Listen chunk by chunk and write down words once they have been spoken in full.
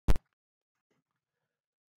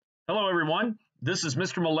Hello, everyone. This is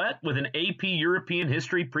Mr. Millette with an AP European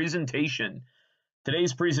History presentation.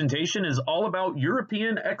 Today's presentation is all about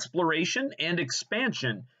European exploration and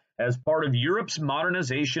expansion as part of Europe's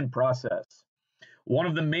modernization process. One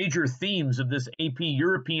of the major themes of this AP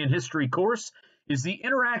European History course is the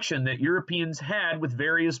interaction that Europeans had with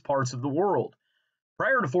various parts of the world.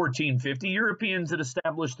 Prior to 1450, Europeans had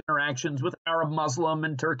established interactions with Arab Muslim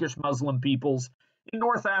and Turkish Muslim peoples in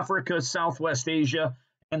North Africa, Southwest Asia,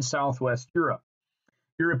 and Southwest Europe.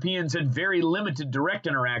 Europeans had very limited direct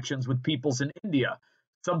interactions with peoples in India,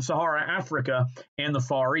 Sub-Saharan Africa, and the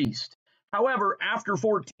Far East. However, after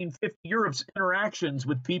 1450, Europe's interactions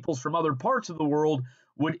with peoples from other parts of the world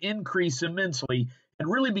would increase immensely and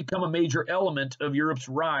really become a major element of Europe's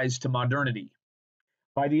rise to modernity.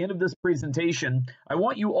 By the end of this presentation, I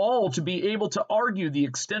want you all to be able to argue the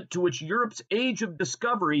extent to which Europe's age of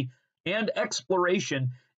discovery and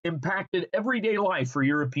exploration impacted everyday life for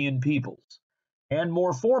European peoples. And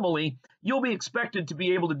more formally, you'll be expected to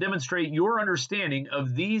be able to demonstrate your understanding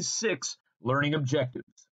of these 6 learning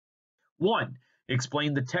objectives. 1.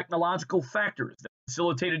 Explain the technological factors that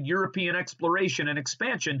facilitated European exploration and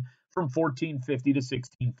expansion from 1450 to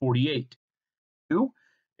 1648. 2.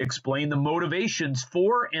 Explain the motivations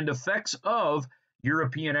for and effects of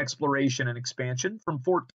European exploration and expansion from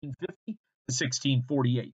 1450 to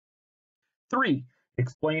 1648. 3.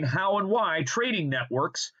 Explain how and why trading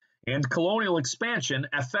networks and colonial expansion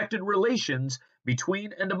affected relations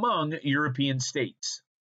between and among European states.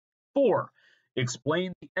 4.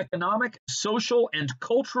 Explain the economic, social, and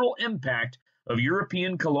cultural impact of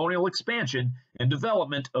European colonial expansion and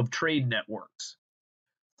development of trade networks.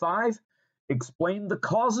 5. Explain the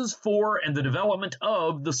causes for and the development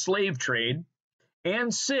of the slave trade.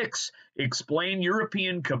 And 6. Explain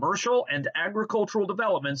European commercial and agricultural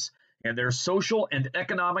developments and their social and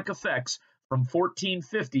economic effects from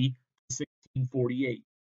 1450 to 1648.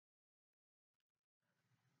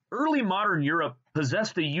 Early modern Europe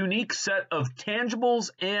possessed a unique set of tangibles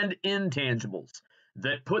and intangibles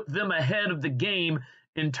that put them ahead of the game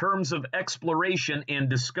in terms of exploration and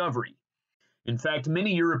discovery. In fact,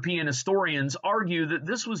 many European historians argue that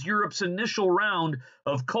this was Europe's initial round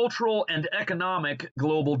of cultural and economic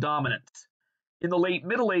global dominance. In the late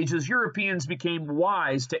Middle Ages, Europeans became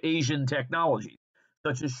wise to Asian technologies,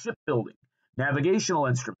 such as shipbuilding, navigational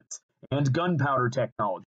instruments, and gunpowder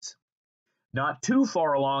technologies. Not too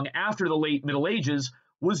far along after the late Middle Ages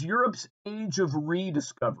was Europe's age of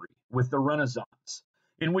rediscovery with the Renaissance,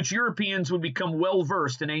 in which Europeans would become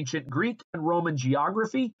well-versed in ancient Greek and Roman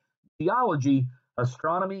geography, geology,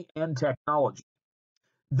 astronomy, and technology.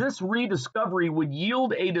 This rediscovery would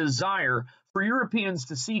yield a desire for Europeans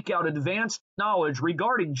to seek out advanced knowledge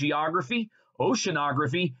regarding geography,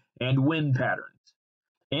 oceanography, and wind patterns.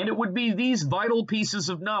 And it would be these vital pieces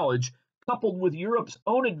of knowledge, coupled with Europe's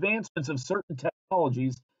own advancements of certain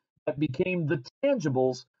technologies, that became the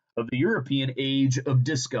tangibles of the European age of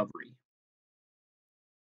discovery.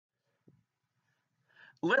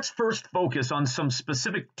 Let's first focus on some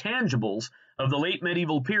specific tangibles of the late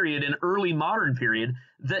medieval period and early modern period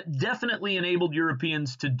that definitely enabled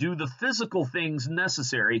Europeans to do the physical things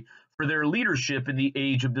necessary for their leadership in the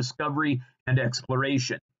age of discovery and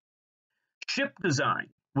exploration. Ship design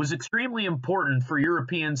was extremely important for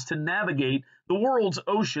Europeans to navigate the world's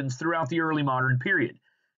oceans throughout the early modern period,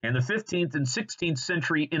 and the 15th and 16th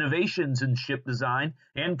century innovations in ship design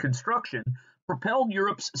and construction propelled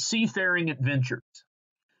Europe's seafaring adventures.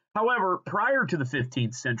 However, prior to the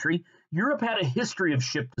 15th century, Europe had a history of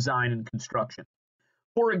ship design and construction.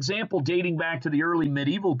 For example, dating back to the early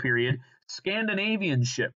medieval period, Scandinavian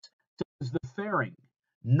ships, such as the Fering,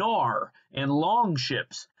 Knar, and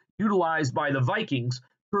Longships, utilized by the Vikings,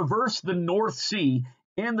 traversed the North Sea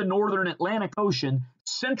and the northern Atlantic Ocean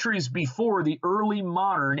centuries before the early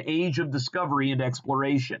modern age of discovery and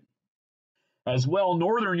exploration. As well,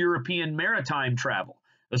 northern European maritime travel,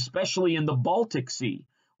 especially in the Baltic Sea,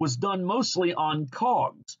 was done mostly on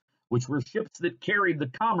cogs, which were ships that carried the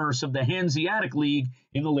commerce of the Hanseatic League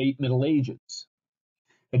in the late Middle Ages.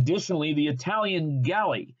 Additionally, the Italian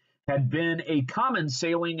galley had been a common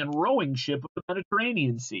sailing and rowing ship of the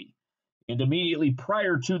Mediterranean Sea, and immediately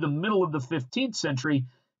prior to the middle of the 15th century,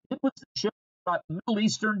 it was the ship that brought Middle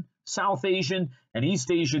Eastern, South Asian, and East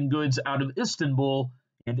Asian goods out of Istanbul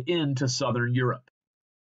and into southern Europe.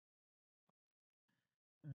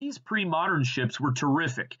 These pre-modern ships were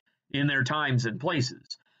terrific in their times and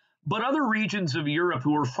places, but other regions of Europe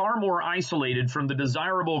who were far more isolated from the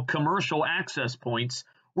desirable commercial access points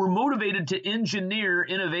were motivated to engineer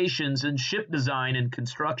innovations in ship design and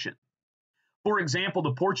construction. For example,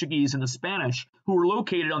 the Portuguese and the Spanish, who were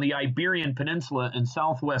located on the Iberian Peninsula in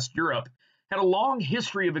southwest Europe, had a long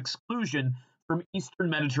history of exclusion from eastern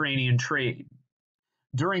Mediterranean trade.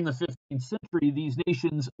 During the 15th century, these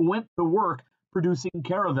nations went to work producing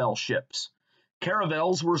caravel ships.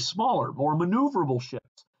 Caravels were smaller, more maneuverable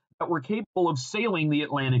ships that were capable of sailing the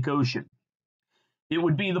Atlantic Ocean. It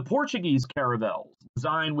would be the Portuguese caravels,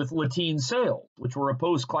 designed with lateen sails, which were a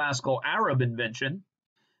post-classical Arab invention,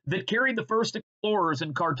 that carried the first explorers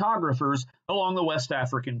and cartographers along the West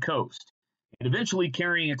African coast, and eventually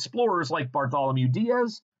carrying explorers like Bartholomew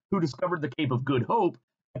Diaz, who discovered the Cape of Good Hope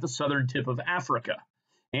at the southern tip of Africa,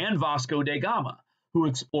 and Vasco da Gama, who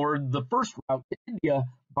explored the first route to India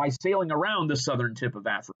by sailing around the southern tip of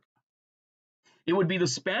Africa. It would be the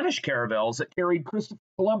Spanish caravels that carried Christopher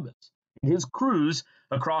Columbus and his crews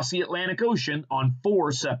across the Atlantic Ocean on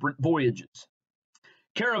 4 separate voyages.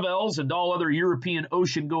 Caravels and all other European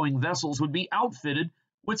ocean-going vessels would be outfitted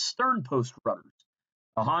with sternpost rudders.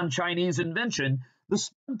 A Han Chinese invention, the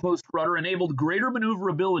sternpost rudder enabled greater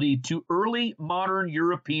maneuverability to early modern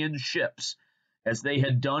European ships, as they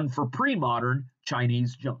had done for pre-modern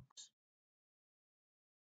Chinese junks.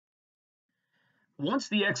 Once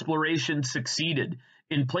the exploration succeeded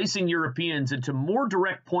in placing Europeans into more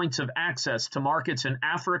direct points of access to markets in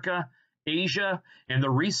Africa, Asia, and the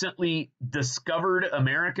recently discovered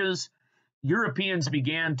Americas, Europeans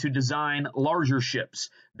began to design larger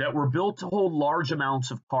ships that were built to hold large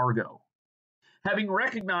amounts of cargo. Having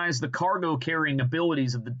recognized the cargo-carrying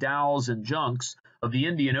abilities of the dhows and junks of the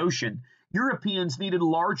Indian Ocean, Europeans needed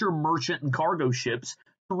larger merchant and cargo ships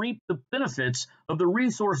to reap the benefits of the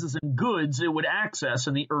resources and goods it would access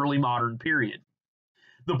in the early modern period.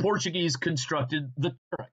 The Portuguese constructed the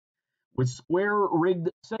Terek, with square-rigged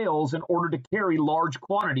sails in order to carry large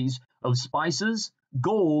quantities of spices,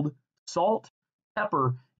 gold, salt,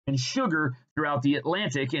 pepper, and sugar throughout the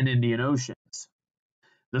Atlantic and Indian Oceans.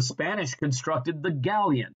 The Spanish constructed the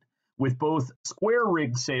galleon, with both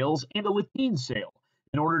square-rigged sails and a lateen sail,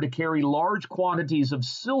 in order to carry large quantities of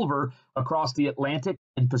silver across the Atlantic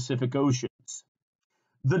and Pacific Oceans.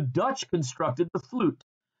 The Dutch constructed the flute,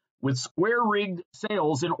 with square-rigged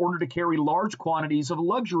sails in order to carry large quantities of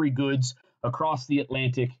luxury goods across the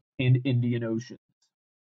Atlantic and Indian Oceans.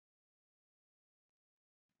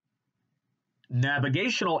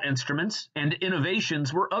 Navigational instruments and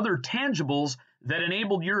innovations were other tangibles that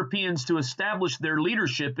enabled Europeans to establish their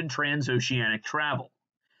leadership in transoceanic travel.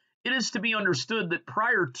 It is to be understood that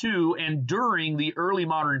prior to and during the early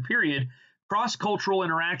modern period, cross-cultural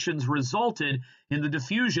interactions resulted in the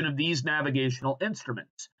diffusion of these navigational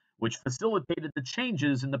instruments, which facilitated the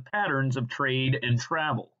changes in the patterns of trade and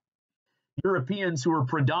travel. Europeans who were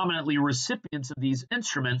predominantly recipients of these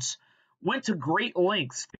instruments went to great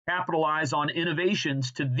lengths to capitalize on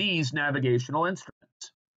innovations to these navigational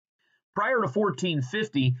instruments. Prior to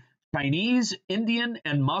 1450, Chinese, Indian,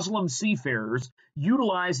 and Muslim seafarers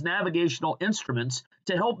utilized navigational instruments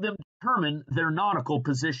to help them determine their nautical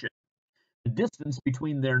position, the distance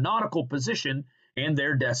between their nautical position and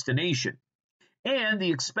their destination, and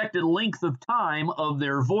the expected length of time of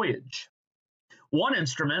their voyage. One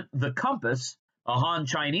instrument, the compass, a Han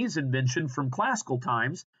Chinese invention from classical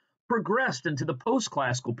times, progressed into the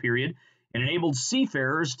post-classical period and enabled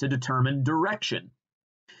seafarers to determine direction.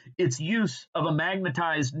 Its use of a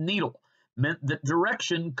magnetized needle meant that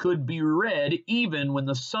direction could be read even when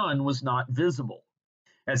the sun was not visible,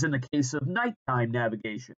 as in the case of nighttime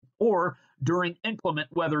navigation or during inclement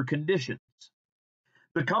weather conditions.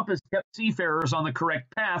 The compass kept seafarers on the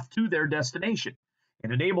correct path to their destination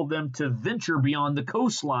and enabled them to venture beyond the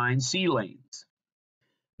coastline sea lanes.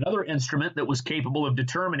 Another instrument that was capable of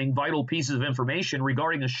determining vital pieces of information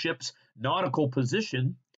regarding a ship's nautical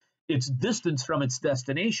position, its distance from its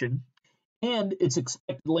destination, and its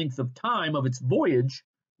expected length of time of its voyage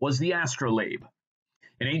was the astrolabe,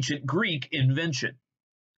 an ancient Greek invention.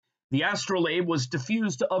 The astrolabe was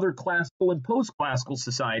diffused to other classical and post-classical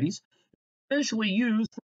societies, eventually used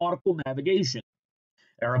for nautical navigation.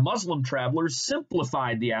 Our Muslim travelers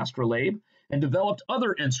simplified the astrolabe and developed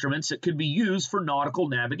other instruments that could be used for nautical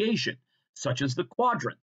navigation, such as the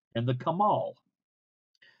quadrant and the kamal.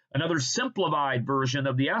 Another simplified version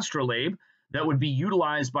of the astrolabe that would be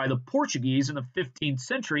utilized by the Portuguese in the 15th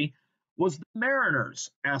century was the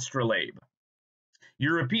mariner's astrolabe.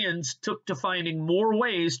 Europeans took to finding more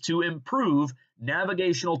ways to improve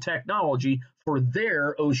navigational technology for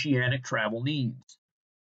their oceanic travel needs.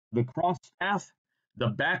 The cross staff, the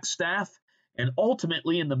back staff, and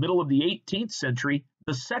ultimately in the middle of the 18th century,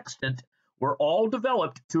 the sextant were all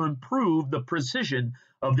developed to improve the precision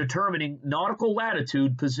of determining nautical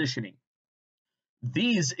latitude positioning.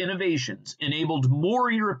 These innovations enabled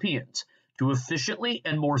more Europeans to efficiently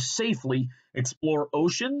and more safely explore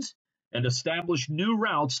oceans and establish new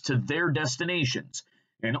routes to their destinations,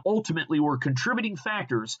 and ultimately were contributing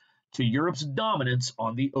factors to Europe's dominance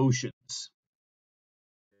on the oceans.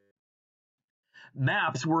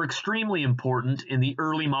 Maps were extremely important in the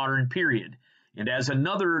early modern period, and as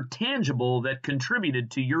another tangible that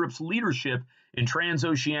contributed to Europe's leadership in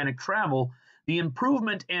transoceanic travel, the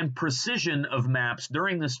improvement and precision of maps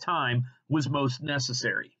during this time was most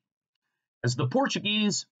necessary. As the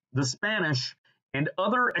Portuguese, the Spanish, and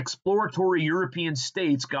other exploratory European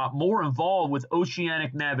states got more involved with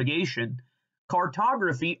oceanic navigation,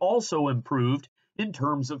 cartography also improved in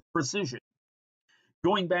terms of precision.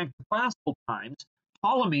 Going back to classical times,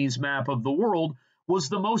 Ptolemy's map of the world was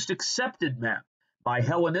the most accepted map by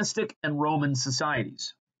Hellenistic and Roman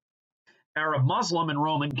societies. Arab Muslim and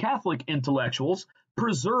Roman Catholic intellectuals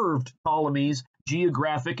preserved Ptolemy's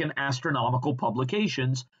geographic and astronomical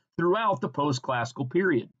publications throughout the post-classical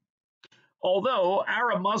period. Although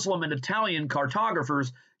Arab Muslim and Italian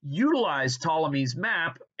cartographers utilized Ptolemy's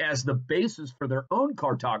map as the basis for their own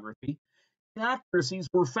cartography, inaccuracies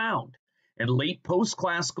were found, and late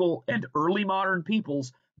post-classical and early modern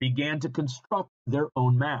peoples began to construct their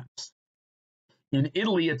own maps. In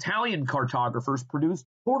Italy, Italian cartographers produced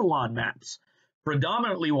Tortillon maps,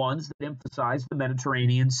 predominantly ones that emphasized the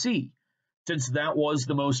Mediterranean Sea, since that was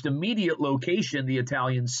the most immediate location the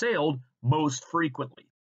Italians sailed most frequently.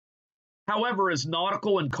 However, as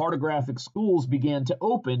nautical and cartographic schools began to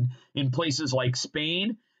open in places like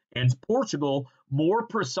Spain and Portugal, more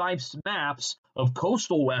precise maps of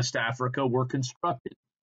coastal West Africa were constructed.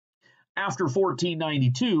 After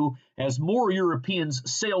 1492, as more Europeans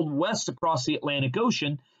sailed west across the Atlantic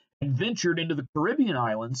Ocean and ventured into the Caribbean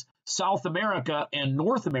islands, South America, and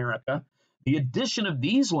North America, the addition of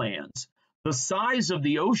these lands, the size of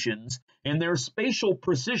the oceans, and their spatial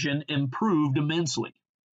precision improved immensely.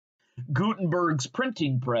 Gutenberg's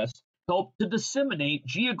printing press helped to disseminate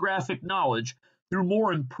geographic knowledge through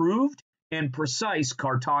more improved and precise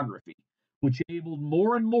cartography, which enabled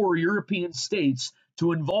more and more European states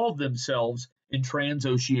to involve themselves in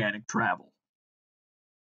transoceanic travel.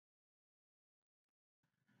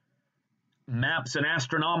 Maps and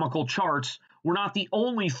astronomical charts were not the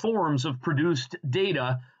only forms of produced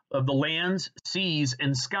data of the lands, seas,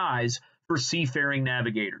 and skies for seafaring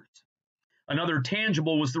navigators. Another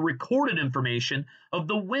tangible was the recorded information of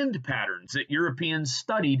the wind patterns that Europeans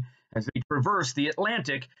studied as they traversed the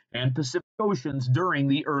Atlantic and Pacific Oceans during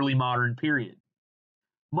the early modern period.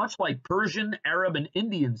 Much like Persian, Arab, and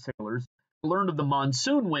Indian sailors learned of the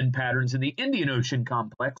monsoon wind patterns in the Indian Ocean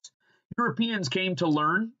complex, Europeans came to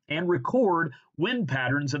learn and record wind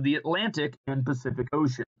patterns of the Atlantic and Pacific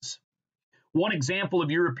Oceans. One example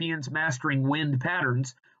of Europeans mastering wind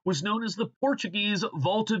patterns was known as the Portuguese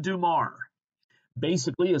Volta do Mar.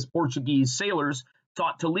 Basically, as Portuguese sailors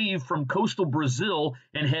sought to leave from coastal Brazil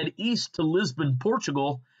and head east to Lisbon,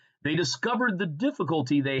 Portugal, they discovered the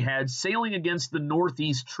difficulty they had sailing against the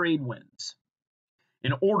northeast trade winds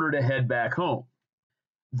in order to head back home.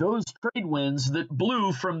 Those trade winds that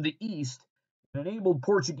blew from the east and enabled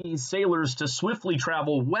Portuguese sailors to swiftly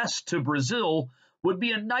travel west to Brazil would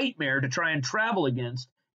be a nightmare to try and travel against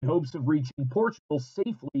in hopes of reaching Portugal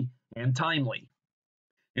safely and timely.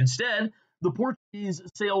 Instead, the Portuguese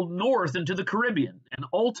sailed north into the Caribbean and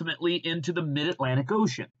ultimately into the mid-Atlantic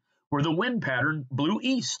Ocean, where the wind pattern blew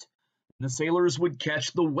east, and the sailors would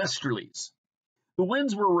catch the westerlies. The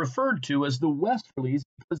winds were referred to as the westerlies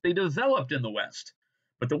because they developed in the west,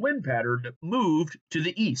 but the wind pattern moved to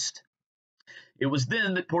the east. It was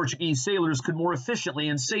then that Portuguese sailors could more efficiently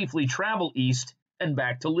and safely travel east and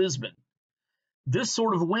back to Lisbon. This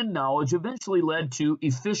sort of wind knowledge eventually led to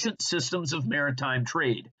efficient systems of maritime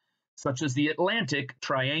trade, such as the Atlantic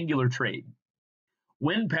triangular trade.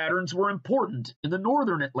 Wind patterns were important in the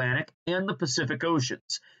northern Atlantic and the Pacific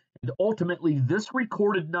Oceans, and ultimately this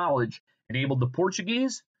recorded knowledge enabled the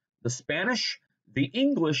Portuguese, the Spanish, the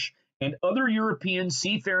English, and other European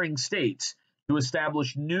seafaring states to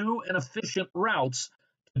establish new and efficient routes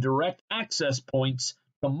to direct access points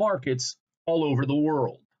to markets all over the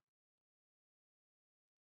world.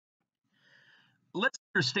 Let's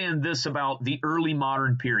understand this about the early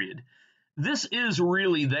modern period. This is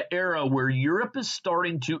really the era where Europe is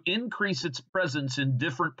starting to increase its presence in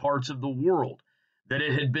different parts of the world that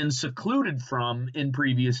it had been secluded from in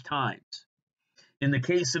previous times. In the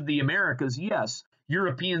case of the Americas, yes,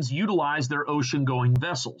 Europeans utilized their ocean-going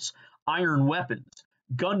vessels, iron weapons,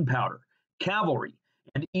 gunpowder, cavalry,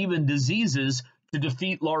 and even diseases to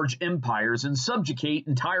defeat large empires and subjugate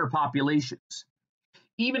entire populations.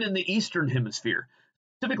 Even in the Eastern Hemisphere,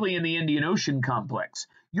 specifically in the Indian Ocean complex,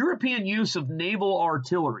 European use of naval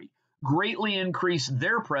artillery greatly increased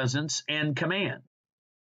their presence and command.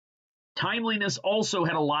 Timeliness also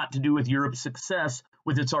had a lot to do with Europe's success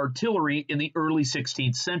with its artillery in the early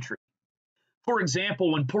 16th century. For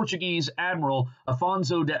example, when Portuguese Admiral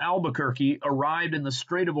Afonso de Albuquerque arrived in the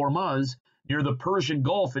Strait of Hormuz near the Persian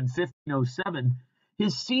Gulf in 1507,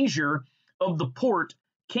 his seizure of the port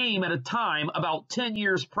came at a time about 10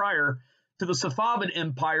 years prior to the Safavid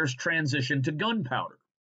Empire's transition to gunpowder.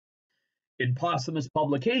 In posthumous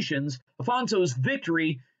publications, Afonso's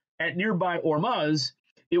victory at nearby Hormuz,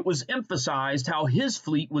 it was emphasized how his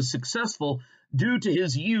fleet was successful due to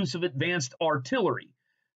his use of advanced artillery,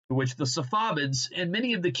 to which the Safavids and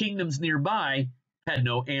many of the kingdoms nearby had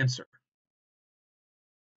no answer.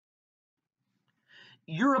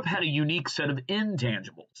 Europe had a unique set of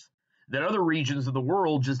intangibles that other regions of the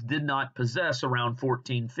world just did not possess around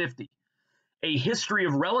 1450. A history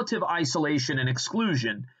of relative isolation and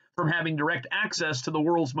exclusion from having direct access to the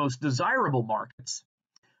world's most desirable markets,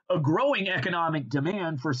 a growing economic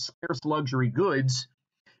demand for scarce luxury goods,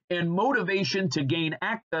 and motivation to gain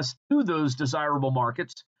access to those desirable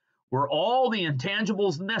markets were all the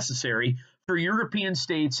intangibles necessary for European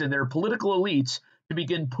states and their political elites to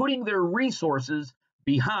begin putting their resources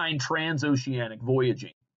behind transoceanic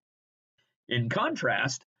voyaging. In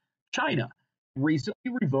contrast, China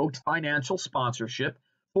recently revoked financial sponsorship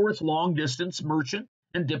for its long-distance merchant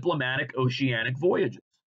and diplomatic oceanic voyages.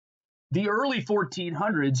 The early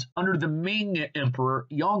 1400s, under the Ming Emperor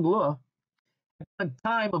Yongle, a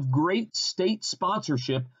time of great state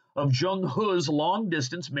sponsorship of Zheng He's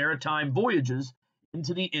long-distance maritime voyages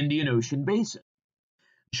into the Indian Ocean basin.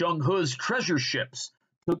 Zheng He's treasure ships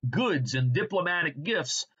took goods and diplomatic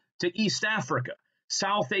gifts to East Africa,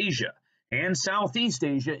 South Asia, and Southeast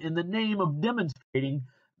Asia in the name of demonstrating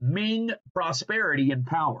Ming prosperity and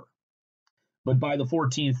power. But by the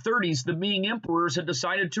 1430s, the Ming emperors had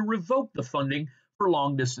decided to revoke the funding for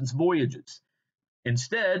long-distance voyages.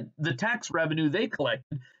 Instead, the tax revenue they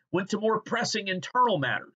collected went to more pressing internal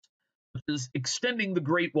matters, such as extending the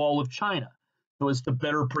Great Wall of China so as to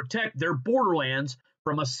better protect their borderlands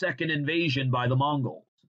from a second invasion by the Mongols.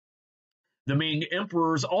 The Ming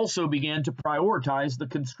emperors also began to prioritize the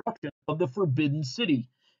construction of the Forbidden City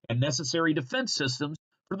and necessary defense systems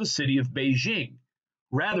for the city of Beijing,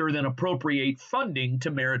 rather than appropriate funding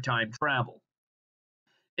to maritime travel.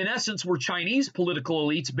 In essence, where Chinese political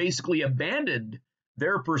elites basically abandoned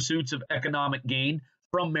their pursuits of economic gain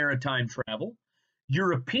from maritime travel,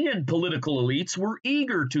 European political elites were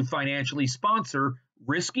eager to financially sponsor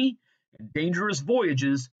risky and dangerous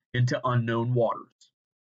voyages into unknown waters.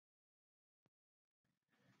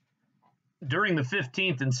 During the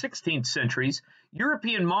 15th and 16th centuries,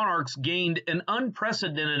 European monarchs gained an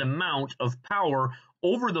unprecedented amount of power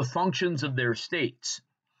over the functions of their states.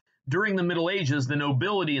 During the Middle Ages, the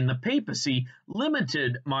nobility and the papacy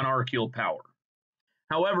limited monarchical power.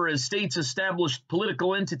 However, as states established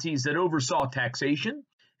political entities that oversaw taxation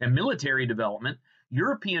and military development,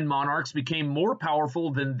 European monarchs became more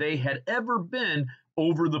powerful than they had ever been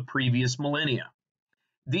over the previous millennia.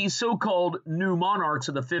 These so-called new monarchs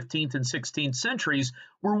of the 15th and 16th centuries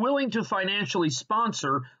were willing to financially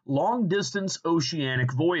sponsor long-distance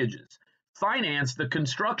oceanic voyages, finance the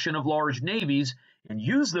construction of large navies, and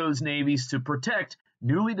use those navies to protect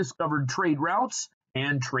newly discovered trade routes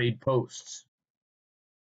and trade posts.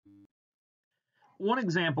 One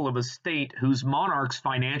example of a state whose monarchs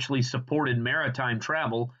financially supported maritime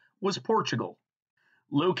travel was Portugal.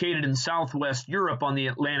 Located in southwest Europe on the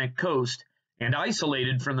Atlantic coast and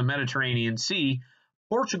isolated from the Mediterranean Sea,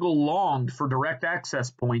 Portugal longed for direct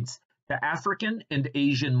access points to African and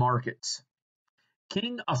Asian markets.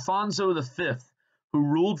 King Afonso V, who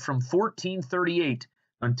ruled from 1438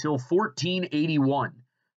 until 1481,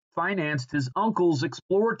 financed his uncle's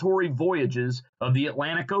exploratory voyages of the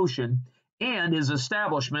Atlantic Ocean and his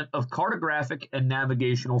establishment of cartographic and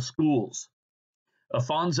navigational schools.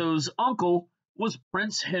 Afonso's uncle was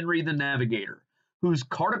Prince Henry the Navigator, whose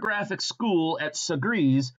cartographic school at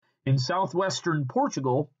Sagres in southwestern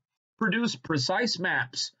Portugal produced precise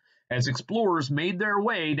maps as explorers made their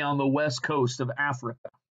way down the west coast of Africa.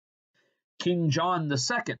 King John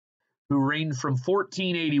II, who reigned from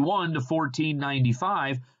 1481 to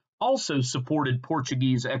 1495, also supported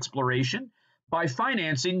Portuguese exploration by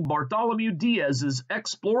financing Bartholomew Diaz's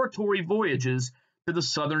exploratory voyages to the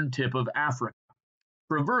southern tip of Africa,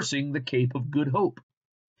 traversing the Cape of Good Hope.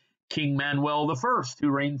 King Manuel I, who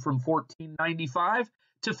reigned from 1495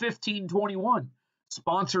 to 1521,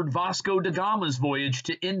 sponsored Vasco da Gama's voyage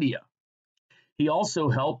to India. He also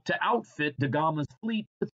helped to outfit da Gama's fleet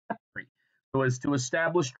with weaponry so as to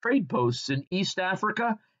establish trade posts in East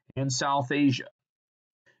Africa and South Asia.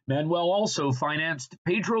 Manuel also financed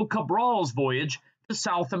Pedro Cabral's voyage to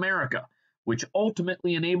South America, which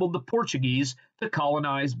ultimately enabled the Portuguese to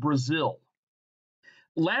colonize Brazil.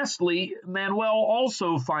 Lastly, Manuel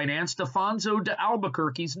also financed Afonso de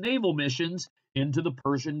Albuquerque's naval missions into the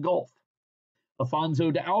Persian Gulf.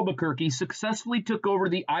 Afonso de Albuquerque successfully took over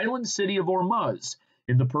the island city of Ormuz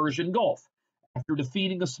in the Persian Gulf after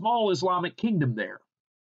defeating a small Islamic kingdom there.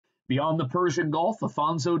 Beyond the Persian Gulf,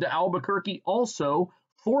 Afonso de Albuquerque also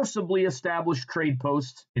forcibly established trade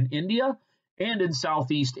posts in India and in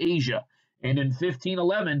Southeast Asia, and in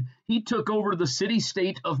 1511 he took over the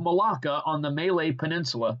city-state of Malacca on the Malay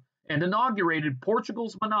Peninsula and inaugurated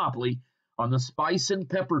Portugal's monopoly on the spice and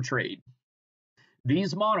pepper trade.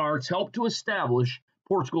 These monarchs helped to establish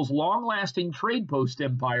Portugal's long-lasting trade post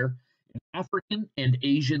empire in African and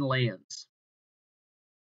Asian lands.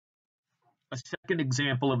 A second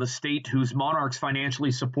example of a state whose monarchs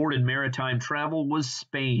financially supported maritime travel was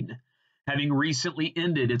Spain. Having recently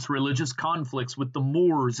ended its religious conflicts with the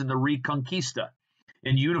Moors in the Reconquista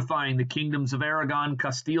and unifying the kingdoms of Aragon,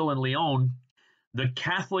 Castile, and Leon, the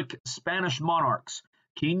Catholic Spanish monarchs,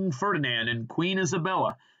 King Ferdinand and Queen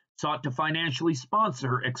Isabella, sought to financially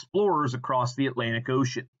sponsor explorers across the Atlantic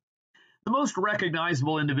Ocean. The most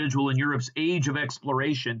recognizable individual in Europe's age of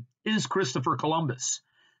exploration is Christopher Columbus.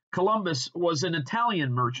 Columbus was an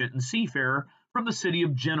Italian merchant and seafarer from the city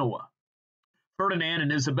of Genoa. Ferdinand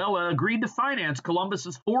and Isabella agreed to finance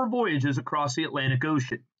Columbus's 4 voyages across the Atlantic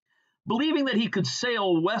Ocean. Believing that he could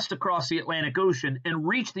sail west across the Atlantic Ocean and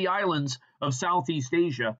reach the islands of Southeast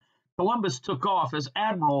Asia, Columbus took off as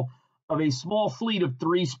admiral of a small fleet of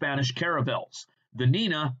 3 Spanish caravels, the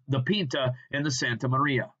Nina, the Pinta, and the Santa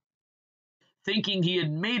Maria. Thinking he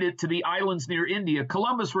had made it to the islands near India,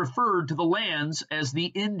 Columbus referred to the lands as the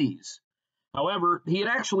Indies. However, he had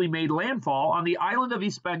actually made landfall on the island of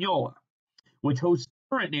Hispaniola, which hosts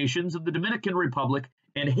current nations of the Dominican Republic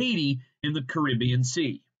and Haiti in the Caribbean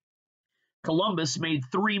Sea. Columbus made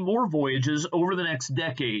 3 more voyages over the next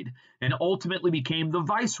decade and ultimately became the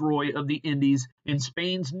viceroy of the Indies in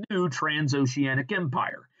Spain's new transoceanic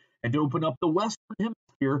empire and opened up the Western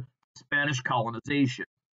Hemisphere to Spanish colonization.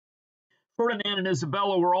 Ferdinand and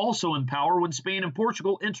Isabella were also in power when Spain and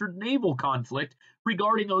Portugal entered naval conflict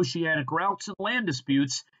regarding oceanic routes and land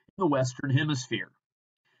disputes in the Western Hemisphere.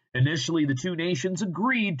 Initially, the 2 nations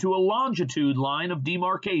agreed to a longitude line of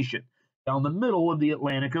demarcation down the middle of the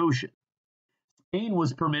Atlantic Ocean. Spain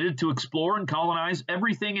was permitted to explore and colonize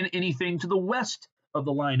everything and anything to the west of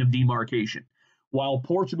the line of demarcation, while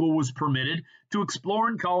Portugal was permitted to explore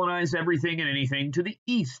and colonize everything and anything to the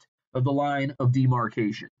east of the line of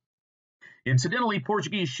demarcation. Incidentally,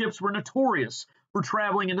 Portuguese ships were notorious for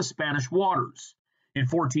traveling into Spanish waters. In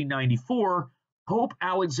 1494, Pope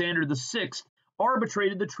Alexander VI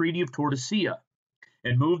arbitrated the Treaty of Tordesillas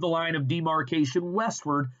and moved the line of demarcation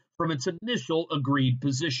westward from its initial agreed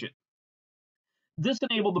position. This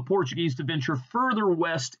enabled the Portuguese to venture further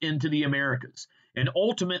west into the Americas and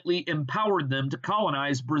ultimately empowered them to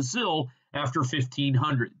colonize Brazil after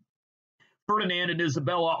 1500. Ferdinand and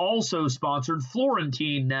Isabella also sponsored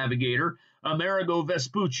Florentine navigator Amerigo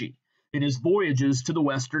Vespucci in his voyages to the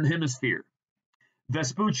Western Hemisphere.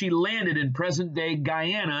 Vespucci landed in present-day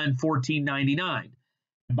Guyana in 1499,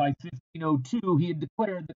 and by 1502 he had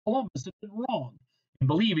declared that Columbus had been wrong in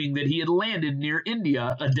believing that he had landed near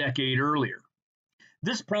India a decade earlier.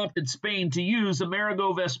 This prompted Spain to use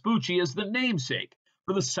Amerigo Vespucci as the namesake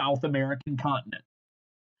for the South American continent.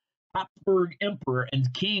 Habsburg Emperor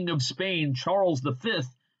and King of Spain Charles V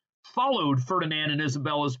followed Ferdinand and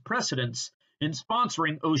Isabella's precedents in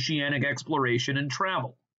sponsoring oceanic exploration and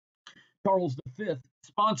travel. Charles V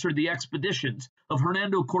sponsored the expeditions of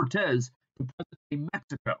Hernando Cortez to present-day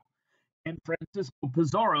Mexico and Francisco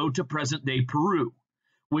Pizarro to present-day Peru,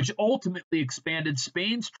 which ultimately expanded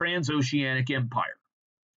Spain's transoceanic empire.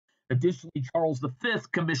 Additionally, Charles V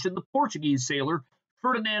commissioned the Portuguese sailor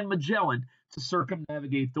Ferdinand Magellan to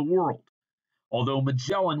circumnavigate the world. Although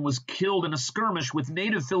Magellan was killed in a skirmish with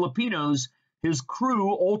native Filipinos, his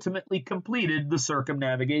crew ultimately completed the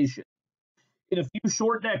circumnavigation. In a few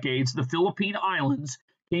short decades, the Philippine Islands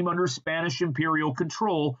came under Spanish imperial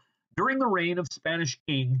control during the reign of Spanish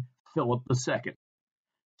King Philip II.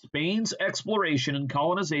 Spain's exploration and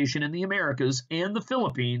colonization in the Americas and the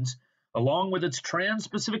Philippines, along with its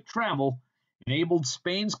trans-Pacific travel, enabled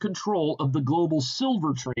Spain's control of the global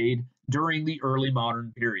silver trade during the early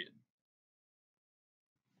modern period.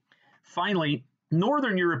 Finally,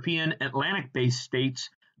 Northern European Atlantic-based states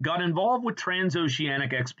got involved with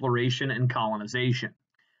transoceanic exploration and colonization.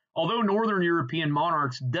 Although Northern European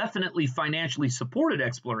monarchs definitely financially supported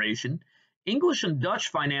exploration, English and Dutch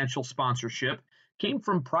financial sponsorship came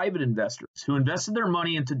from private investors who invested their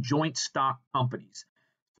money into joint stock companies,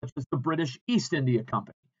 such as the British East India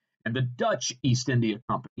Company and the Dutch East India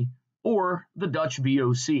Company, or the Dutch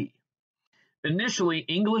VOC. Initially,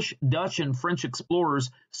 English, Dutch, and French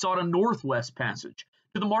explorers sought a northwest passage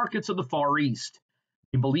to the markets of the Far East.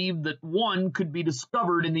 They believed that one could be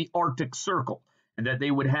discovered in the Arctic Circle, and that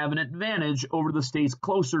they would have an advantage over the states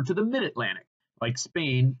closer to the mid-Atlantic, like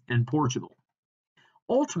Spain and Portugal.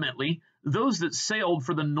 Ultimately, those that sailed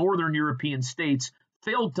for the northern European states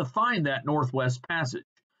failed to find that northwest passage,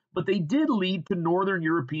 but they did lead to northern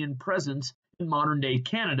European presence in modern-day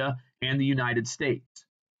Canada and the United States.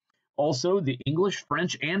 Also, the English,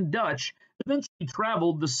 French, and Dutch eventually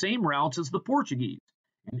traveled the same routes as the Portuguese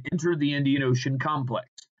and entered the Indian Ocean complex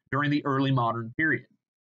during the early modern period.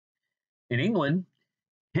 In England,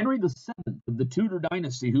 Henry VII of the Tudor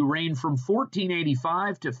dynasty, who reigned from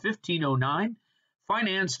 1485 to 1509,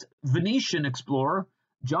 financed Venetian explorer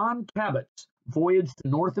John Cabot's voyage to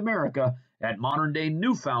North America at modern-day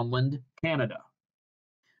Newfoundland, Canada.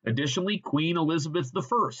 Additionally, Queen Elizabeth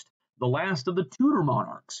I, the last of the Tudor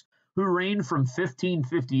monarchs, who reigned from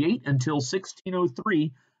 1558 until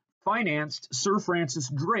 1603, financed Sir Francis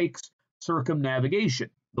Drake's circumnavigation,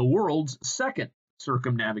 the world's second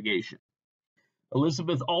circumnavigation.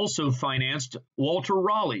 Elizabeth also financed Walter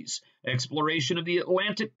Raleigh's exploration of the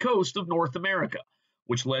Atlantic coast of North America,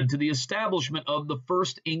 which led to the establishment of the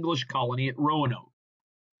first English colony at Roanoke.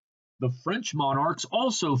 The French monarchs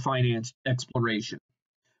also financed exploration.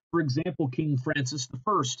 For example, King Francis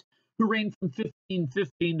I, who reigned from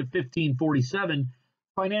 1515 to 1547,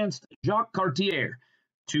 financed Jacques Cartier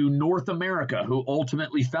to North America, who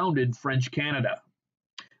ultimately founded French Canada.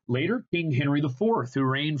 Later, King Henry IV, who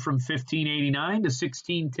reigned from 1589 to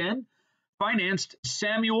 1610, financed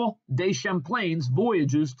Samuel de Champlain's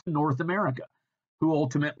voyages to North America, who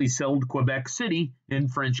ultimately settled Quebec City in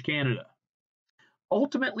French Canada.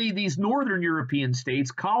 Ultimately, these northern European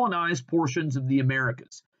states colonized portions of the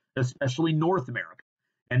Americas, especially North America,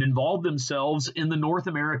 and involved themselves in the North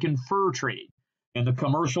American fur trade and the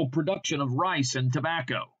commercial production of rice and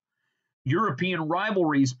tobacco. European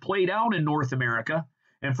rivalries played out in North America,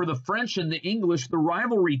 and for the French and the English, the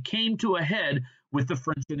rivalry came to a head with the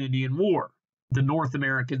French and Indian War, the North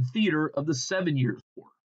American theater of the 7 Years' War.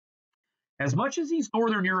 As much as these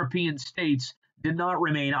northern European states did not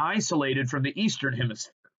remain isolated from the Eastern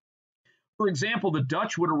Hemisphere. For example, the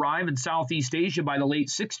Dutch would arrive in Southeast Asia by the late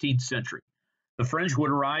 16th century. The French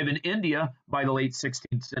would arrive in India by the late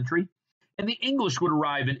 16th century, and the English would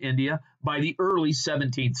arrive in India by the early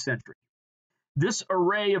 17th century. This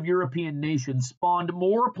array of European nations spawned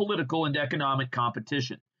more political and economic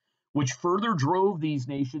competition, which further drove these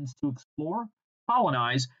nations to explore,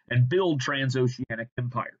 colonize, and build transoceanic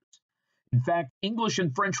empires. In fact, English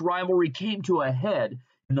and French rivalry came to a head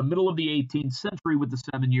in the middle of the 18th century with the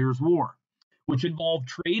 7 Years' War, which involved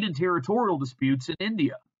trade and territorial disputes in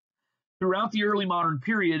India. Throughout the early modern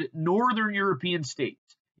period, northern European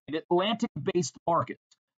states and Atlantic-based markets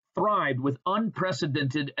thrived with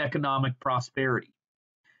unprecedented economic prosperity.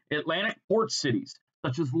 Atlantic port cities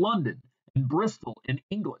such as London and Bristol in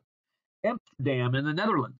England, Amsterdam in the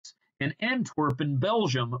Netherlands, and Antwerp in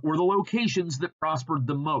Belgium were the locations that prospered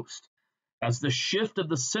the most, as the shift of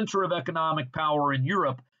the center of economic power in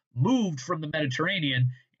Europe moved from the Mediterranean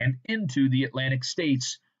and into the Atlantic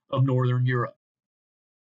states of Northern Europe.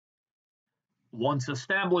 Once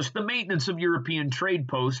established, the maintenance of European trade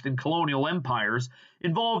posts and colonial empires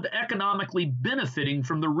involved economically benefiting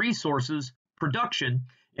from the resources, production,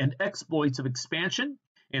 and exploits of expansion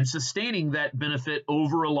and sustaining that benefit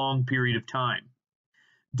over a long period of time.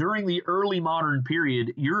 During the early modern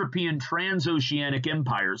period, European transoceanic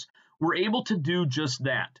empires were able to do just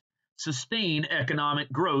that, sustain economic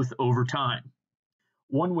growth over time.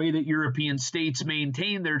 One way that European states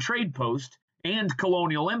maintained their trade posts and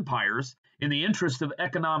colonial empires in the interest of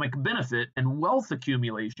economic benefit and wealth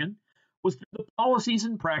accumulation was through the policies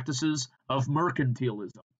and practices of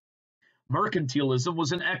mercantilism. Mercantilism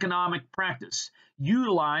was an economic practice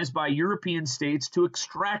utilized by European states to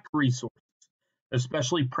extract resources,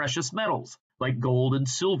 especially precious metals like gold and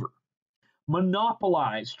silver,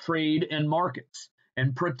 monopolize trade and markets,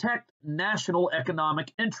 and protect national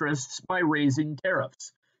economic interests by raising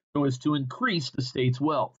tariffs so as to increase the state's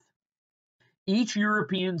wealth. Each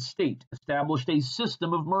European state established a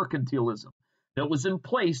system of mercantilism that was in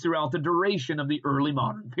place throughout the duration of the early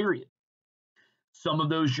modern period. Some of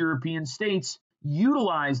those European states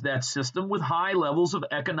utilized that system with high levels of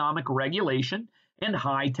economic regulation and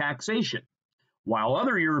high taxation, while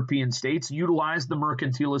other European states utilized the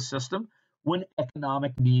mercantilist system when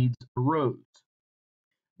economic needs arose.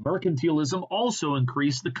 Mercantilism also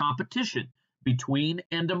increased the competition between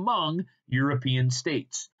and among European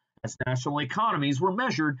states, as national economies were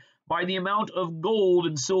measured by the amount of gold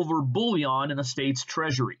and silver bullion in a state's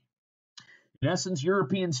treasury. In essence,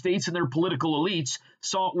 European states and their political elites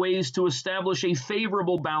sought ways to establish a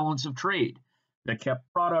favorable balance of trade that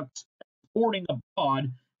kept products exporting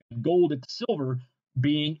abroad and gold and silver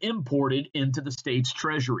being imported into the state's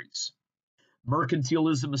treasuries.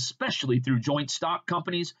 Mercantilism, especially through joint stock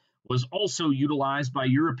companies, was also utilized by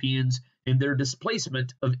Europeans in their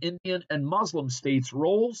displacement of Indian and Muslim states'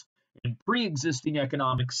 roles in pre-existing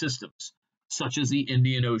economic systems, such as the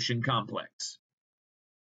Indian Ocean complex.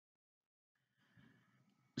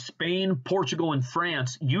 Spain, Portugal, and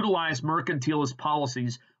France utilized mercantilist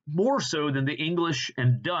policies more so than the English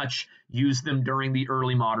and Dutch used them during the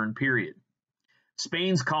early modern period.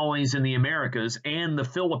 Spain's colonies in the Americas and the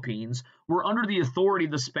Philippines were under the authority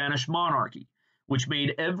of the Spanish monarchy, which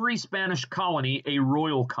made every Spanish colony a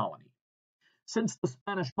royal colony. Since the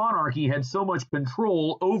Spanish monarchy had so much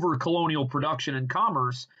control over colonial production and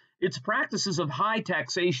commerce, its practices of high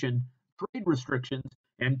taxation, trade restrictions,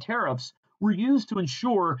 and tariffs were used to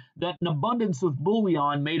ensure that an abundance of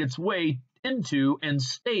bullion made its way into and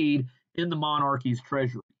stayed in the monarchy's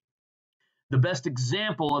treasury. The best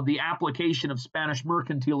example of the application of Spanish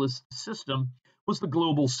mercantilist system was the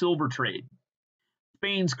global silver trade.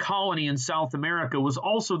 Spain's colony in South America was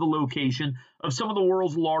also the location of some of the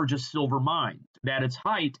world's largest silver mines. And at its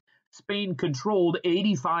height, Spain controlled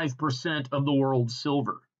 85% of the world's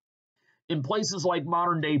silver. In places like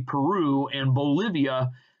modern-day Peru and Bolivia,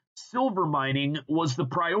 silver mining was the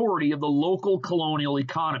priority of the local colonial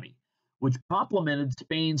economy, which complemented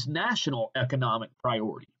Spain's national economic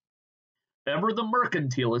priority. Ever the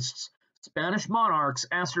mercantilists, Spanish monarchs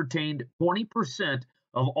ascertained 20%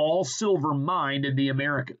 of all silver mined in the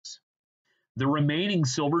Americas. The remaining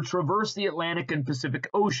silver traversed the Atlantic and Pacific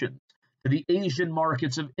Oceans to the Asian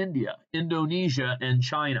markets of India, Indonesia, and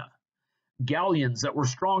China. Galleons that were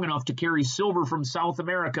strong enough to carry silver from South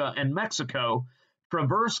America and Mexico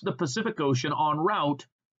traversed the Pacific Ocean en route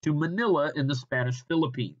to Manila in the Spanish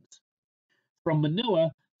Philippines. From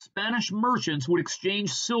Manila, Spanish merchants would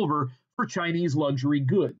exchange silver for Chinese luxury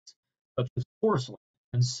goods, such as porcelain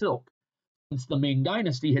and silk, since the Ming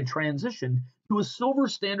Dynasty had transitioned to a silver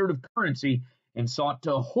standard of currency and sought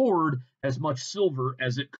to hoard as much silver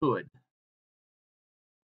as it could.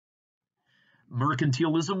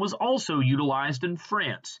 Mercantilism was also utilized in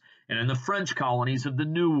France and in the French colonies of the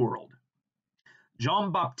New World.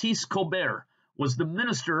 Jean-Baptiste Colbert was the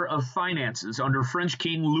Minister of Finances under French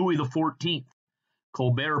King Louis XIV.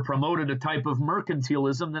 Colbert promoted a type of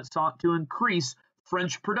mercantilism that sought to increase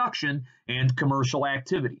French production and commercial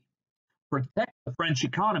activity, protect the French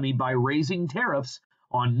economy by raising tariffs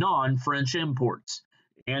on non-French imports,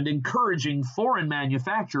 and encouraging foreign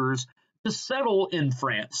manufacturers to settle in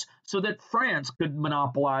France so that France could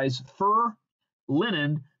monopolize fur,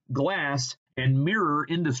 linen, glass, and mirror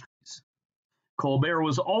industries. Colbert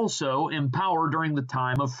was also in power during the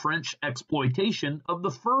time of French exploitation of the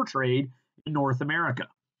fur trade in North America,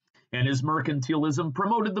 and his mercantilism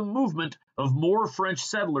promoted the movement of more French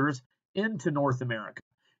settlers into North America,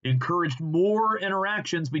 encouraged more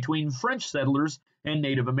interactions between French settlers and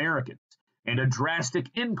Native Americans, and a drastic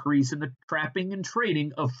increase in the trapping and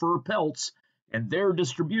trading of fur pelts and their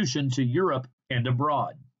distribution to Europe and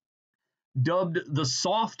abroad. Dubbed the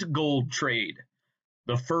soft gold trade,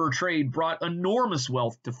 the fur trade brought enormous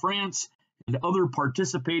wealth to France and other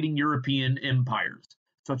participating European empires,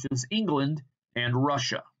 such as England and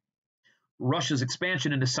Russia. Russia's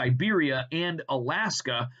expansion into Siberia and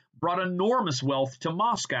Alaska brought enormous wealth to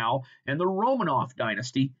Moscow, and the Romanov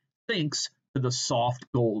dynasty thanks to the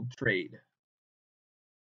soft gold trade.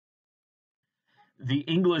 The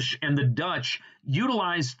English and the Dutch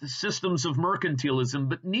utilized systems of mercantilism,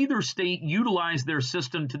 but neither state utilized their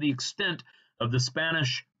system to the extent of the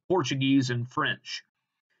Spanish, Portuguese, and French.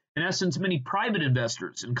 In essence, many private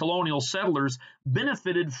investors and colonial settlers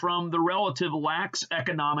benefited from the relative lax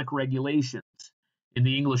economic regulations. In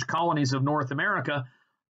the English colonies of North America,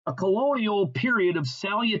 a colonial period of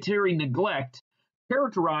salutary neglect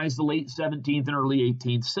characterized the late 17th and early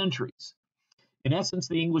 18th centuries. In essence,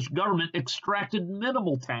 the English government extracted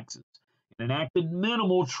minimal taxes and enacted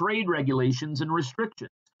minimal trade regulations and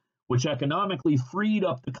restrictions, which economically freed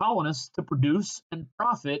up the colonists to produce and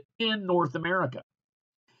profit in North America.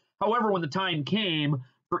 However, when the time came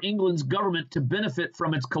for England's government to benefit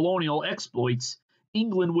from its colonial exploits,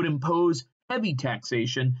 England would impose heavy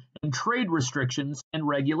taxation and trade restrictions and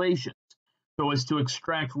regulations so as to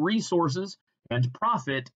extract resources and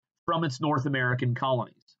profit from its North American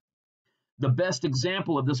colonies. The best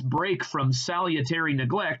example of this break from salutary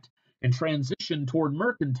neglect and transition toward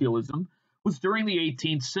mercantilism was during the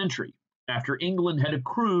 18th century, after England had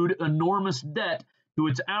accrued enormous debt to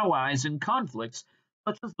its allies in conflicts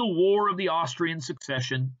such as the War of the Austrian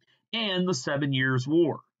Succession and the 7 Years'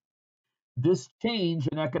 War. This change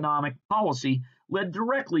in economic policy led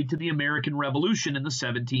directly to the American Revolution in the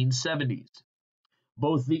 1770s.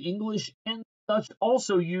 Both the English and Dutch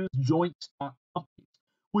also used joint stock companies,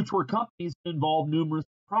 which were companies that involved numerous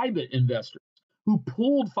private investors who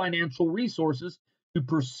pooled financial resources to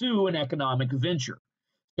pursue an economic venture,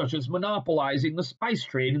 such as monopolizing the spice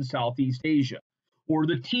trade in Southeast Asia or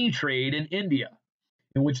the tea trade in India,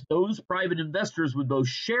 in which those private investors would both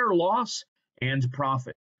share loss and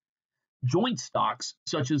profit. Joint stocks,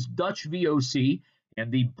 such as Dutch VOC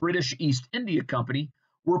and the British East India Company,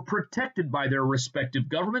 were protected by their respective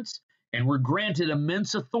governments and were granted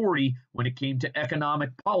immense authority when it came to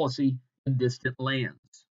economic policy in distant lands.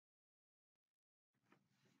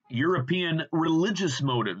 European religious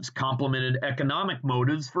motives complemented economic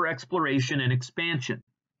motives for exploration and expansion.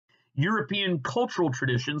 European cultural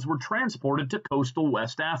traditions were transported to coastal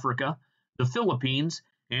West Africa, the Philippines,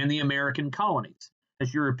 and the American colonies,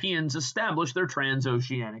 as Europeans established their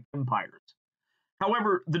transoceanic empires.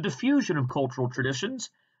 However, the diffusion of cultural traditions,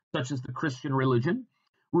 such as the Christian religion,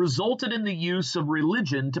 resulted in the use of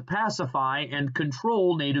religion to pacify and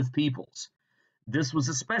control native peoples. This was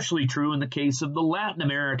especially true in the case of the Latin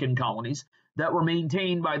American colonies that were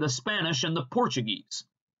maintained by the Spanish and the Portuguese.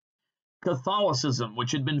 Catholicism,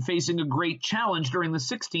 which had been facing a great challenge during the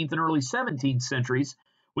 16th and early 17th centuries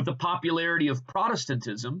with the popularity of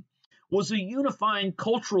Protestantism, was a unifying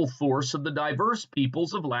cultural force of the diverse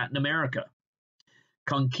peoples of Latin America.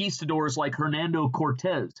 Conquistadors like Hernando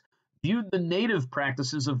Cortés viewed the native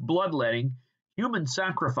practices of bloodletting, human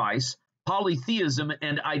sacrifice, polytheism,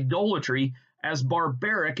 and idolatry as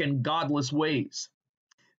barbaric and godless ways.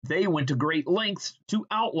 They went to great lengths to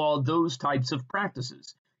outlaw those types of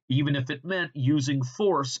practices, even if it meant using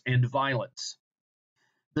force and violence.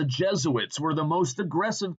 The Jesuits were the most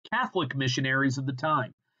aggressive Catholic missionaries of the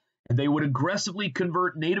time, and they would aggressively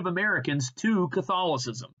convert Native Americans to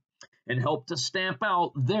Catholicism and help to stamp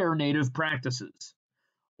out their native practices.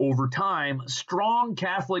 Over time, strong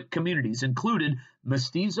Catholic communities included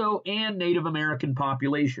Mestizo and Native American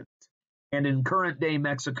populations, and in current-day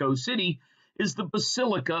Mexico City is the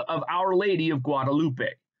Basilica of Our Lady of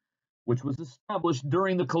Guadalupe, which was established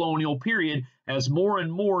during the colonial period as more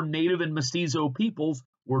and more Native and Mestizo peoples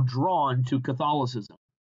were drawn to Catholicism.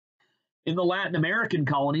 In the Latin American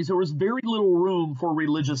colonies, there was very little room for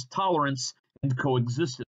religious tolerance and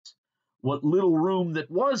coexistence. What little room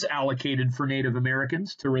that was allocated for Native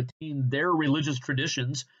Americans to retain their religious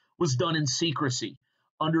traditions was done in secrecy,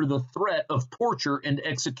 under the threat of torture and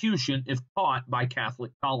execution if caught by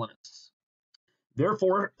Catholic colonists.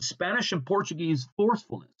 Therefore, Spanish and Portuguese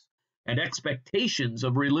forcefulness and expectations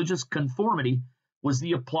of religious conformity was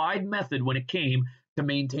the applied method when it came to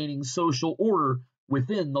maintaining social order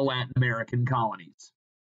within the Latin American colonies.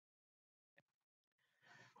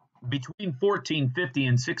 Between 1450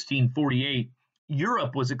 and 1648,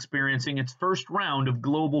 Europe was experiencing its first round of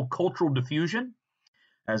global cultural diffusion,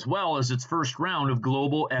 as well as its first round of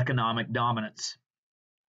global economic dominance.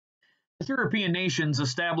 As European nations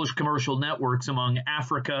established commercial networks among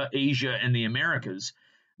Africa, Asia, and the Americas,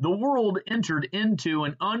 the world entered into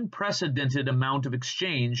an unprecedented amount of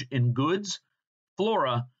exchange in goods,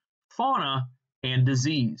 flora, fauna, and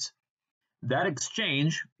disease. That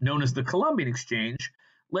exchange, known as the Columbian Exchange,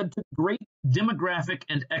 led to great demographic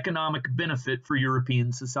and economic benefit for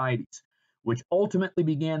European societies, which ultimately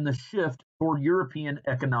began the shift toward European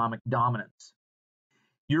economic dominance.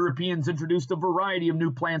 Europeans introduced a variety of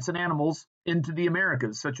new plants and animals into the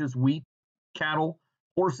Americas, such as wheat, cattle,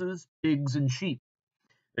 horses, pigs, and sheep.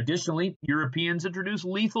 Additionally, Europeans introduced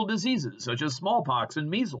lethal diseases such as smallpox and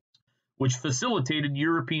measles, which facilitated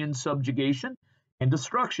European subjugation and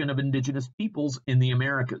destruction of indigenous peoples in the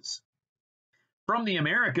Americas. From the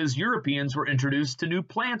Americas, Europeans were introduced to new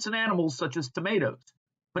plants and animals such as tomatoes,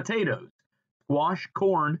 potatoes, squash,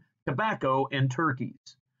 corn, tobacco, and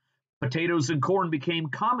turkeys. Potatoes and corn became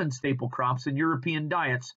common staple crops in European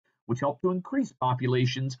diets, which helped to increase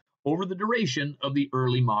populations over the duration of the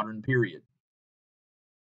early modern period.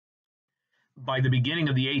 By the beginning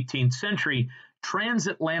of the 18th century,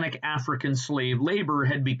 transatlantic African slave labor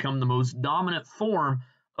had become the most dominant form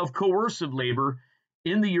of coercive labor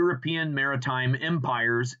in the European maritime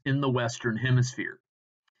empires in the Western Hemisphere.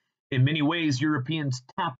 In many ways, Europeans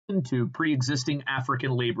tapped into pre-existing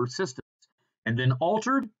African labor systems and then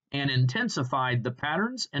altered and intensified the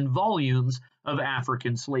patterns and volumes of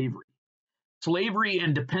African slavery. Slavery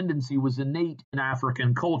and dependency was innate in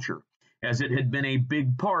African culture, as it had been a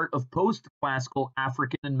big part of post-classical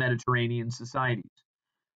African and Mediterranean societies.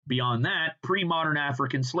 Beyond that, pre-modern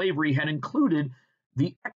African slavery had included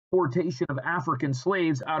the exportation of African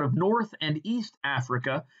slaves out of North and East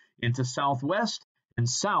Africa into Southwest and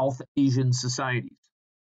South Asian societies.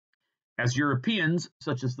 As Europeans,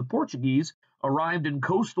 such as the Portuguese, arrived in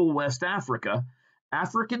coastal West Africa,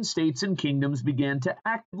 African states and kingdoms began to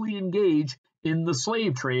actively engage in the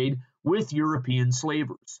slave trade with European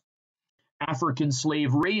slavers. African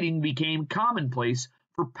slave raiding became commonplace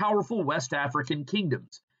for powerful West African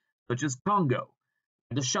kingdoms, such as Congo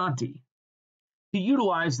and Ashanti, to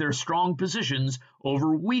utilize their strong positions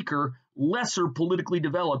over weaker, lesser politically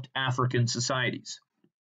developed African societies.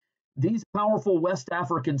 These powerful West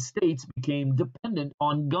African states became dependent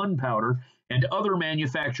on gunpowder and other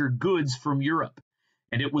manufactured goods from Europe,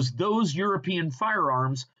 and it was those European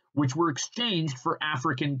firearms which were exchanged for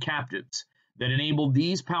African captives that enabled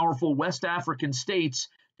these powerful West African states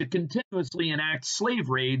to continuously enact slave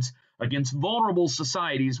raids against vulnerable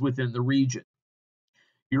societies within the region.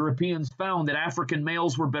 Europeans found that African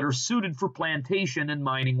males were better suited for plantation and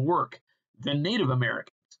mining work than Native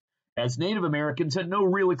Americans, as Native Americans had no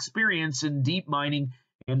real experience in deep mining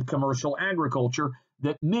and commercial agriculture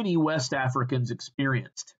that many West Africans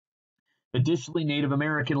experienced. Additionally, Native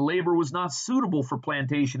American labor was not suitable for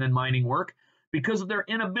plantation and mining work because of their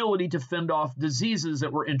inability to fend off diseases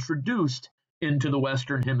that were introduced into the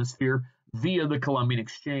Western Hemisphere via the Columbian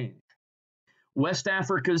Exchange. West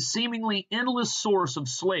Africa's seemingly endless source of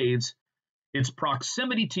slaves, its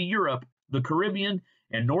proximity to Europe, the Caribbean,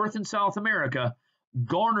 and North and South America,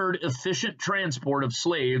 garnered efficient transport of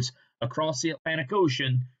slaves across the Atlantic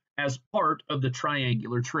Ocean as part of the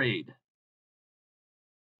triangular trade.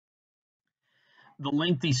 The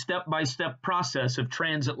lengthy step-by-step process of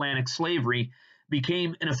transatlantic slavery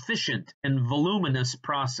became an efficient and voluminous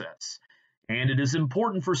process, and it is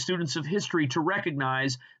important for students of history to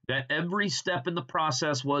recognize that every step in the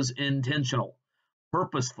process was intentional,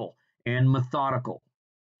 purposeful, and methodical.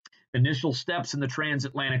 Initial steps in the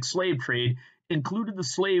transatlantic slave trade included the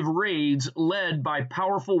slave raids led by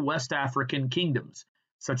powerful West African kingdoms,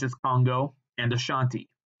 such as Congo and Ashanti.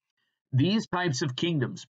 These types of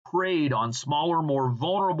kingdoms preyed on smaller, more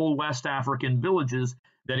vulnerable West African villages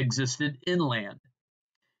that existed inland.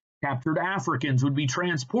 Captured Africans would be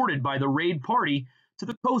transported by the raid party to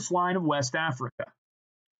the coastline of West Africa.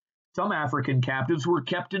 Some African captives were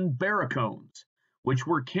kept in barracones, which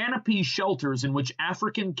were canopy shelters in which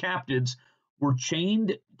African captives were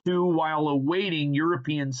chained to while awaiting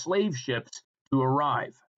European slave ships to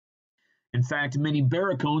arrive. In fact, many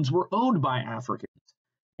barracones were owned by Africans,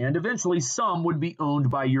 and eventually some would be owned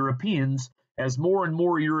by Europeans as more and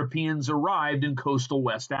more Europeans arrived in coastal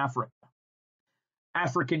West Africa.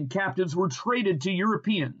 African captives were traded to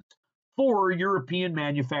Europeans for European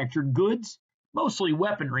manufactured goods, mostly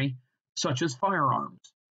weaponry, such as firearms.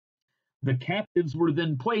 The captives were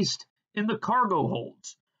then placed in the cargo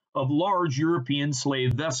holds of large European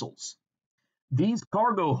slave vessels. These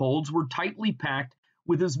cargo holds were tightly packed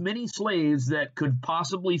with as many slaves that could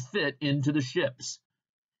possibly fit into the ships.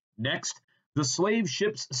 Next, the slave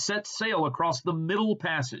ships set sail across the Middle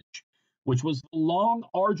Passage, which was the long,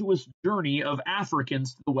 arduous journey of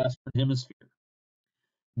Africans to the Western Hemisphere.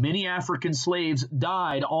 Many African slaves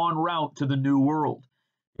died en route to the New World,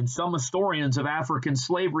 and some historians of African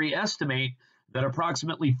slavery estimate that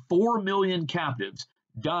approximately 4 million captives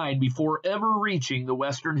died before ever reaching the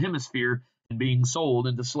Western Hemisphere and being sold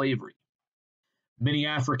into slavery. Many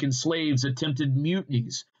African slaves attempted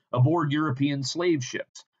mutinies aboard European slave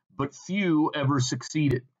ships, but few ever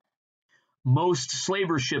succeeded. Most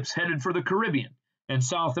slaver ships headed for the Caribbean and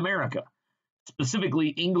South America, specifically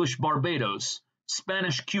English Barbados,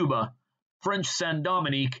 Spanish Cuba, French Saint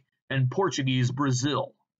Dominique, and Portuguese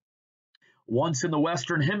Brazil. Once in the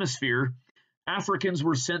Western Hemisphere, Africans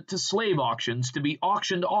were sent to slave auctions to be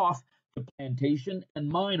auctioned off to plantation and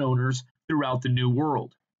mine owners throughout the New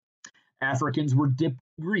World. Africans were dipped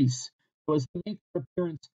in grease so as to make their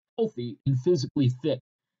appearance healthy and physically fit,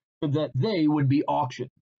 so that they would be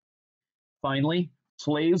auctioned. Finally,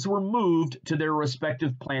 slaves were moved to their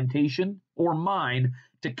respective plantation or mine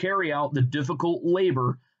to carry out the difficult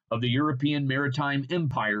labor of the European maritime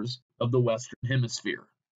empires of the Western Hemisphere.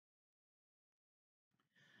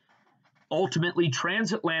 Ultimately,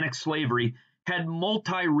 transatlantic slavery had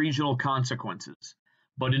multi-regional consequences.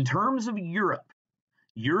 But in terms of Europe,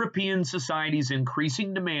 European society's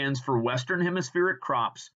increasing demands for Western Hemispheric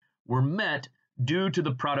crops were met due to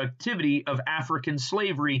the productivity of African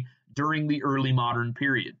slavery during the early modern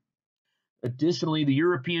period. Additionally, the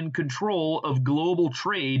European control of global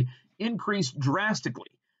trade increased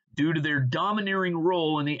drastically due to their domineering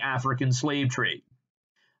role in the African slave trade.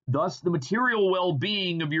 Thus, the material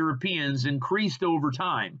well-being of Europeans increased over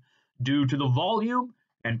time due to the volume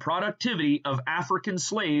and productivity of African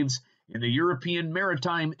slaves in the European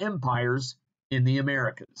maritime empires in the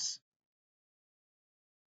Americas.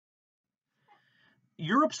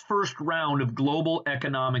 Europe's first round of global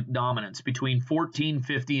economic dominance between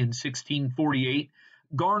 1450 and 1648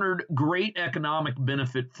 garnered great economic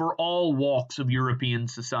benefit for all walks of European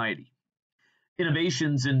society.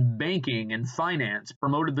 Innovations in banking and finance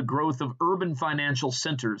promoted the growth of urban financial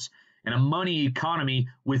centers and a money economy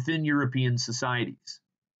within European societies.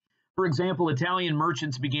 For example, Italian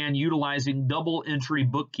merchants began utilizing double entry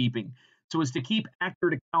bookkeeping so as to keep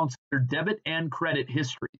accurate accounts of their debit and credit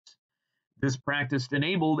histories. This practice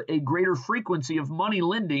enabled a greater frequency of money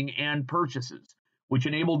lending and purchases, which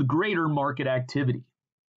enabled greater market activity.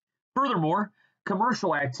 Furthermore,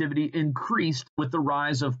 commercial activity increased with the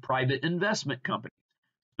rise of private investment companies,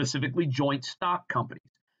 specifically joint stock companies,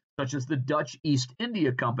 such as the Dutch East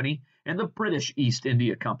India Company and the British East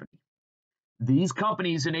India Company. These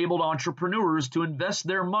companies enabled entrepreneurs to invest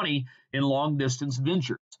their money in long-distance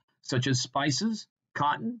ventures, such as spices,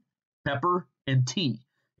 cotton, pepper, and tea,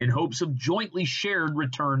 in hopes of jointly shared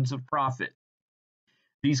returns of profit.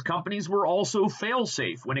 These companies were also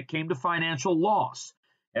fail-safe when it came to financial loss,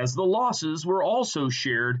 as the losses were also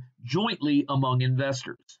shared jointly among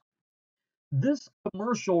investors. This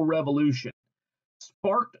commercial revolution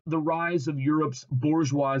sparked the rise of Europe's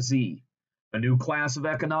bourgeoisie, a new class of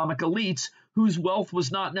economic elites whose wealth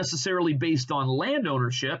was not necessarily based on land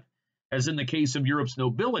ownership, as in the case of Europe's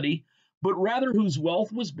nobility, but rather whose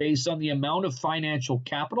wealth was based on the amount of financial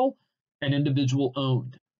capital an individual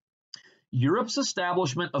owned. Europe's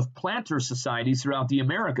establishment of planter societies throughout the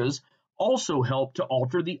Americas also helped to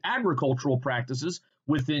alter the agricultural practices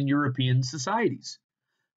within European societies.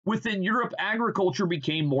 Within Europe, agriculture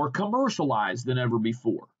became more commercialized than ever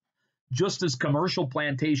before. Just as commercial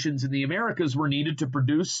plantations in the Americas were needed to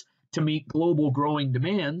produce to meet global growing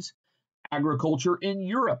demands, agriculture in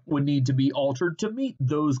Europe would need to be altered to meet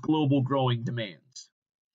those global growing demands.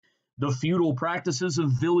 The feudal practices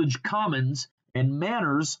of village commons and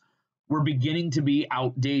manors were beginning to be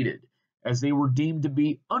outdated, as they were deemed to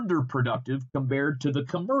be underproductive compared to the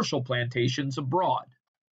commercial plantations abroad.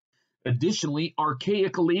 Additionally,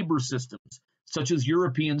 archaic labor systems, such as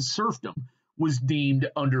European serfdom, was deemed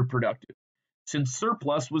underproductive, since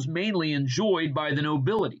surplus was mainly enjoyed by the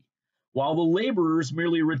nobility, while the laborers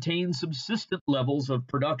merely retained subsistent levels of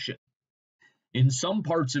production. In some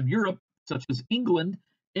parts of Europe, such as England,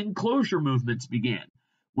 enclosure movements began,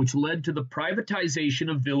 which led to the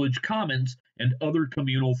privatization of village commons and other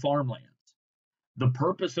communal farmlands. The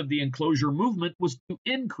purpose of the enclosure movement was to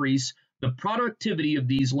increase the productivity of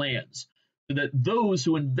these lands, so that those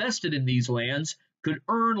who invested in these lands could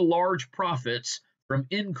earn large profits from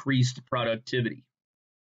increased productivity.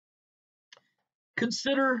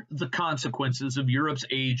 Consider the consequences of Europe's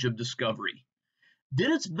age of discovery.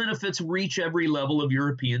 Did its benefits reach every level of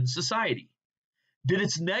European society? Did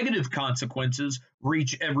its negative consequences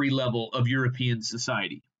reach every level of European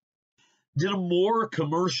society? Did a more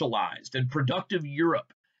commercialized and productive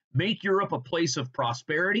Europe make Europe a place of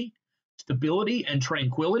prosperity, stability, and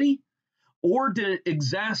tranquility? Or did it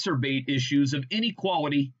exacerbate issues of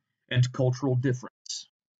inequality and cultural difference?